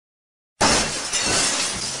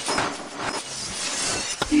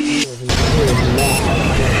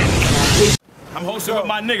I'm hosting with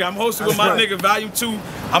my nigga. I'm hosting with my nigga. Volume 2.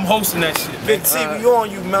 I'm hosting that shit. Big T, we on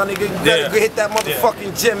you, man, nigga. You better go hit that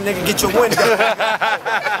motherfucking gym, nigga. Get your wind up.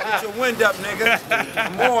 Get your wind up, nigga.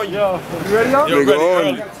 I'm on you. Yo, you ready, yo? Yo,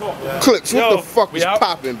 ready. Clips, what the fuck is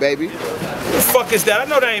popping, baby? What the fuck is that? I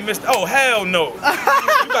know they ain't missed. Oh, hell no.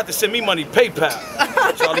 You got to send me money PayPal.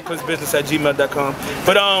 CharliePutsBusiness@gmail.com.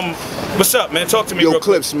 But what's up, man? Talk to me real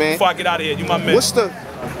Clips, quick, man. before I get out of here. You my man.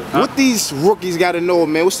 What these rookies got to know,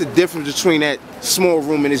 man? What's the difference between that small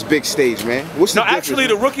room and this big stage, man? What's the difference? Actually,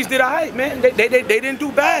 the rookies did alright, man. They didn't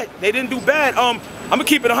do bad. They didn't do bad. I'm gonna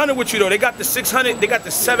keep it 100 with you though. They got the 600, they got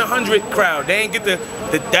the 700 crowd. They ain't get the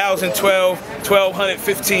 1,000, 12, 1,200,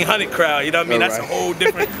 1,500 crowd. You know what I mean? That's a whole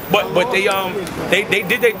different. But they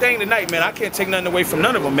did their thing tonight, man. I can't take nothing away from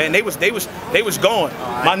none of them, man. They was going.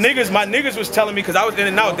 My niggas was telling me, because I was in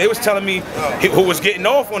and out. They was telling me who was getting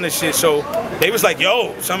off on this shit. So they was like,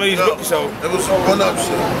 yo, some of these rookies. So it was one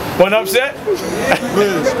upset. One upset?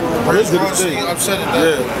 Briz did the thing. Upset at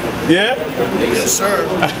that. Yeah? Yes, sir.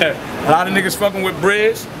 A lot of niggas fucking with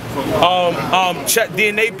Briz.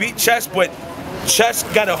 DNA beat Chess, but Chess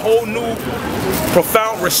got a whole new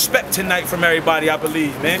profound respect tonight from everybody, I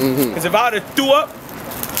believe, man. Because if I'd have threw up,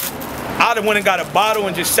 I'd have went and got a bottle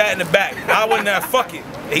and just sat in the back. I wouldn't have, fuck it.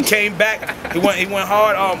 He came back, he went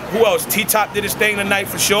hard. Who else? T-Top did his thing tonight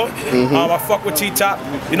for sure. I fuck with T-Top.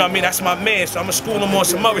 You know what I mean? That's my man, so I'm gonna school him on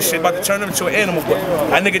some other shit, about to turn him into an animal. But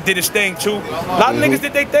that nigga did his thing too. A lot of niggas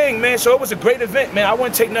did their thing, man, so it was a great event, man. I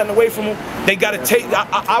wouldn't take nothing away from them. They gotta take,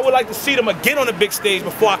 I would like to see them again on the big stage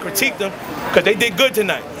before I critique them, because they did good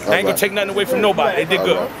tonight. I ain't gonna take nothing away from nobody. They did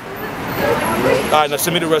good. All right, now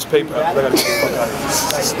send me the rest paper.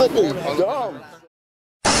 Stupid dumb.